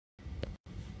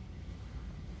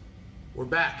We're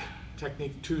back.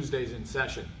 Technique Tuesdays in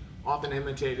session. Often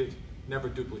imitated, never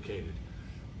duplicated.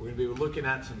 We're going to be looking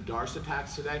at some darce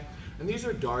attacks today. And these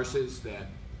are darces that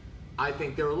I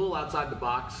think they're a little outside the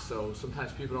box, so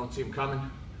sometimes people don't see them coming.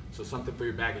 So something for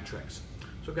your bag of tricks.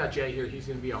 So we've got Jay here. He's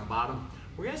going to be on bottom.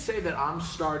 We're going to say that I'm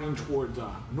starting towards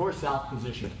north-south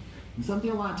position. And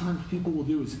something a lot of times people will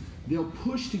do is they'll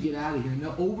push to get out of here and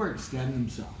they'll overextend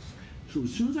themselves. So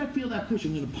as soon as I feel that push,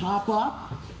 I'm going to pop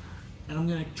up and I'm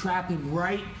going to trap him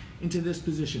right into this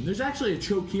position. There's actually a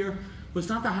choke here, but it's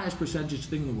not the highest percentage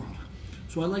thing in the world.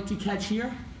 So I like to catch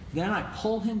here, then I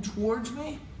pull him towards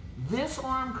me. This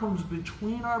arm comes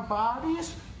between our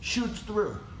bodies, shoots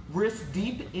through. Wrist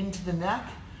deep into the neck,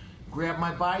 grab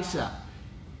my bicep,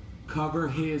 cover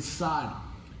his side.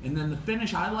 And then the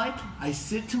finish I like, I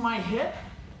sit to my hip,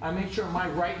 I make sure my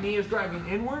right knee is driving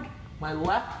inward, my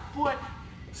left foot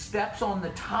steps on the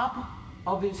top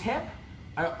of his hip,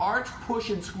 I arch, push,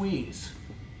 and squeeze.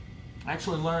 I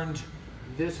actually learned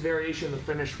this variation of the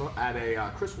finish at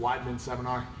a Chris Weidman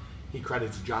seminar. He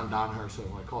credits John Donher, so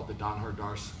I call it the Donher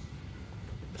Darce.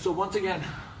 So once again,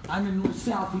 I'm in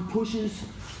north-south, he pushes,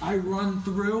 I run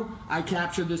through, I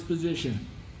capture this position.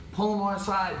 Pull him on the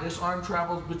side, this arm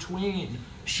travels between,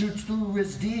 shoots through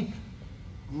wrist deep,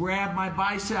 grab my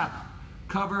bicep,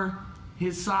 cover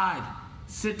his side,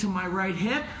 sit to my right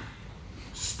hip,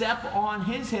 step on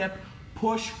his hip,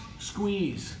 push,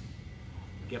 squeeze,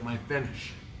 get my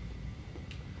finish.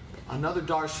 Another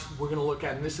darce we're going to look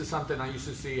at, and this is something I used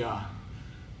to see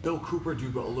Bill Cooper do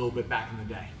a little bit back in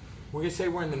the day. We're going to say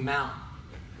we're in the mount,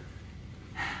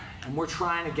 and we're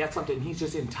trying to get something, he's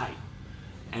just in tight.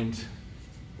 And,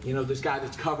 you know, this guy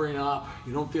that's covering up,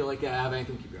 you don't feel like you have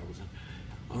anything, keep your elbows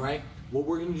in. All right? What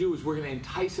we're going to do is we're going to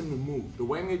entice him to move. The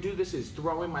way I'm going to do this is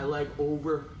throwing my leg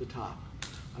over the top.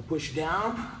 I push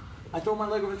down, I throw my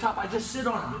leg over the top, I just sit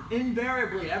on him.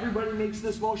 Invariably, everybody makes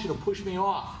this motion to push me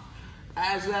off.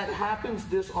 As that happens,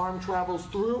 this arm travels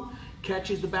through,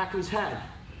 catches the back of his head.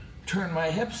 Turn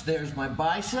my hips, there's my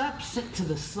bicep, sit to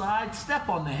the side, step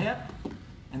on the hip,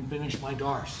 and finish my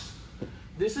darce.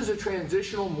 This is a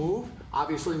transitional move.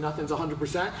 Obviously, nothing's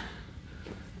 100%.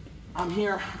 I'm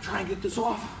here, I'm trying to get this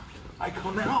off. I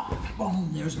come out, boom,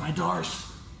 there's my darce.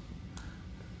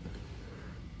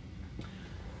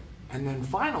 And then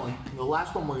finally, the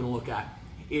last one we're going to look at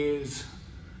is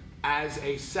as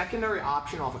a secondary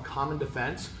option off a common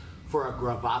defense for a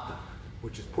gravata,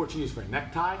 which is Portuguese for a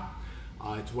necktie.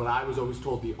 It's what I was always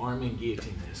told the arm in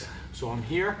guillotine is. So I'm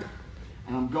here,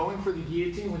 and I'm going for the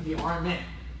guillotine with the arm in.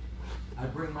 I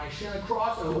bring my shin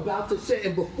across, and I'm about to sit,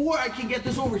 and before I can get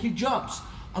this over, he jumps.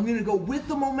 I'm going to go with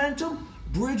the momentum,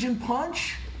 bridge and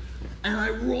punch, and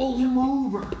I roll him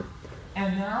over.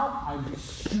 And now I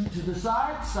shoot to the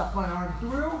side, stuff my arm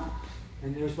through,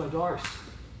 and there's my darce.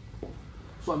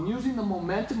 So I'm using the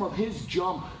momentum of his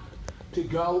jump to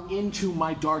go into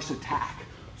my darce attack.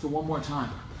 So one more time.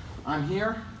 I'm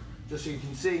here, just so you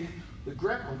can see the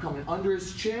grip. I'm coming under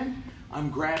his chin. I'm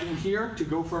grabbing here to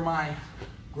go for my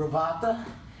gravata.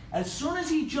 As soon as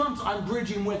he jumps, I'm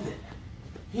bridging with it.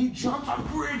 He jumps, I'm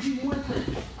bridging with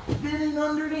it. Spinning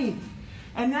underneath.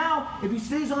 And now, if he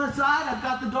stays on the side, I've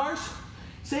got the darce.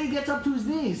 Say he gets up to his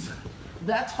knees.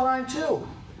 That's fine too.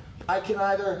 I can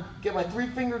either get my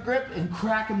 3-finger grip and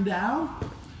crack him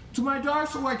down to my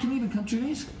darce, or I can even come to your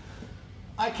knees.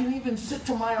 I can even sit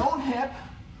to my own hip,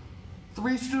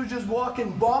 3 Stooges walk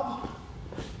and bump,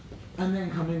 and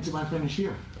then come into my finish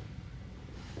here.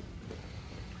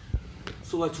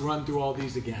 So let's run through all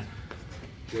these again.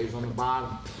 Jay's on the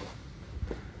bottom.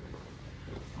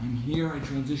 I'm here, I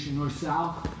transition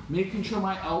north-south, making sure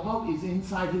my elbow is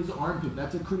inside his armpit.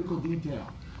 That's a critical detail.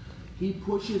 He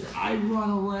pushes, I run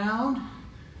around,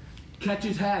 catch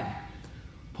his head,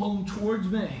 pull him towards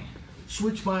me,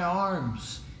 switch my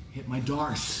arms, hit my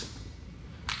darce.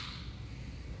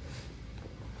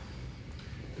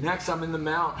 Next, I'm in the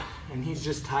mount, and he's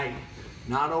just tight,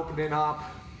 not opening up,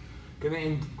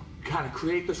 gonna kind of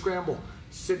create the scramble,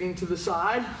 sitting to the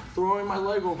side, throwing my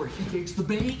leg over. He takes the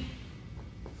bait,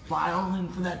 file in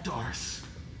for that darce.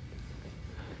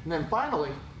 And then finally,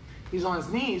 he's on his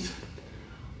knees.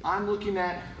 I'm looking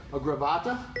at a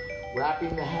gravata,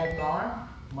 wrapping the head and arm,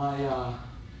 my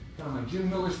kind of my Jim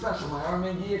Miller special, my arm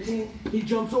in guillotine. He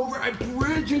jumps over, I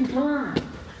bridge and turn,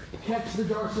 catch the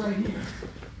darce right here.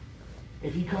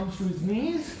 If he comes to his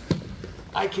knees,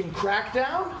 I can crack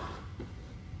down,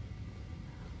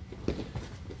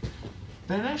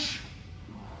 finish,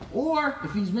 or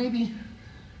if he's maybe,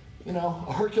 you know,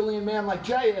 a Herculean man like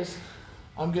Jay is,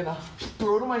 I'm gonna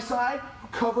throw to my side,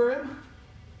 cover him,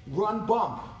 run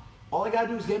bump. All I gotta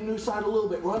do is get him to his side a little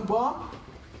bit. Run bump,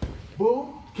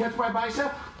 boom, catch my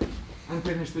bicep, and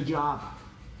finish the job.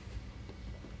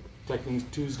 Techniques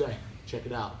Tuesday. Check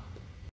it out.